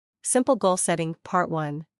Simple Goal Setting, Part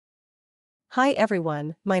 1. Hi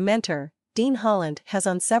everyone, my mentor, Dean Holland, has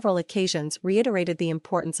on several occasions reiterated the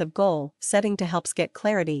importance of goal setting to help us get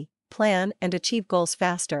clarity, plan, and achieve goals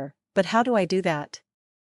faster. But how do I do that?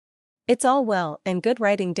 It's all well and good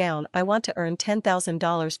writing down I want to earn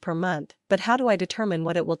 $10,000 per month, but how do I determine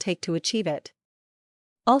what it will take to achieve it?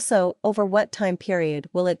 Also, over what time period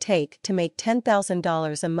will it take to make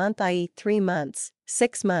 $10,000 a month, i.e., 3 months,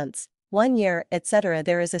 6 months, 1 year, etc.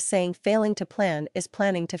 There is a saying, failing to plan is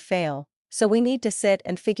planning to fail, so we need to sit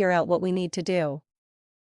and figure out what we need to do.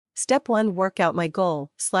 Step 1. Work out my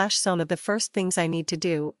goal. One of the first things I need to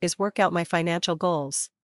do is work out my financial goals.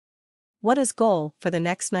 What is goal for the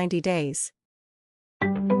next 90 days?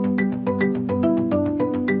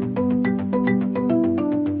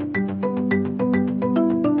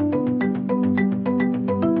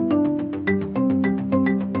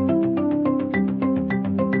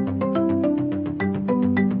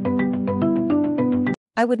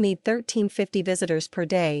 I would need 1350 visitors per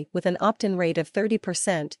day with an opt-in rate of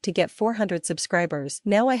 30% to get 400 subscribers.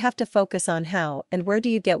 Now I have to focus on how and where do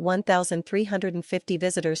you get 1350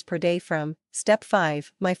 visitors per day from. Step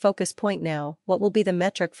 5. My focus point now. What will be the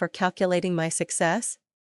metric for calculating my success?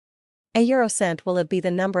 €cent. Will it be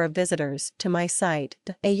the number of visitors to my site?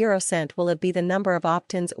 €cent. Will it be the number of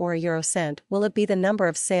opt-ins, or €cent? Will it be the number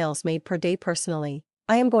of sales made per day? Personally,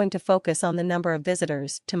 I am going to focus on the number of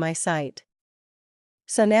visitors to my site.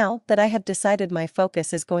 So now that I have decided my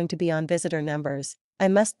focus is going to be on visitor numbers, I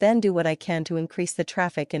must then do what I can to increase the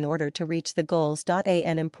traffic in order to reach the goals.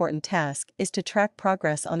 An important task is to track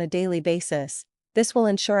progress on a daily basis. This will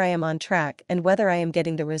ensure I am on track and whether I am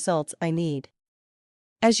getting the results I need.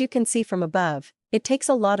 As you can see from above, it takes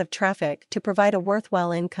a lot of traffic to provide a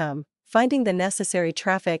worthwhile income. Finding the necessary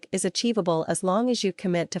traffic is achievable as long as you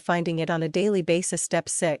commit to finding it on a daily basis. Step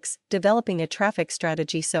 6. Developing a traffic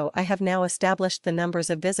strategy. So I have now established the numbers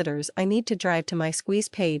of visitors I need to drive to my squeeze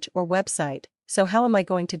page or website. So how am I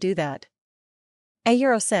going to do that?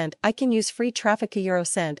 €cent. I can use free traffic,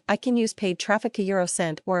 €cent. I can use paid traffic,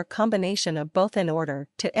 €cent, or a combination of both. In order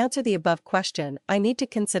to answer the above question, I need to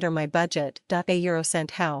consider my budget.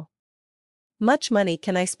 €cent. How much money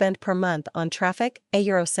can I spend per month on traffic?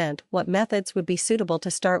 €cent. What methods would be suitable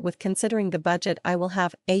to start with? Considering the budget I will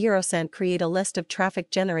have, €cent. Create a list of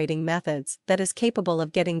traffic generating methods that is capable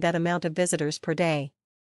of getting that amount of visitors per day.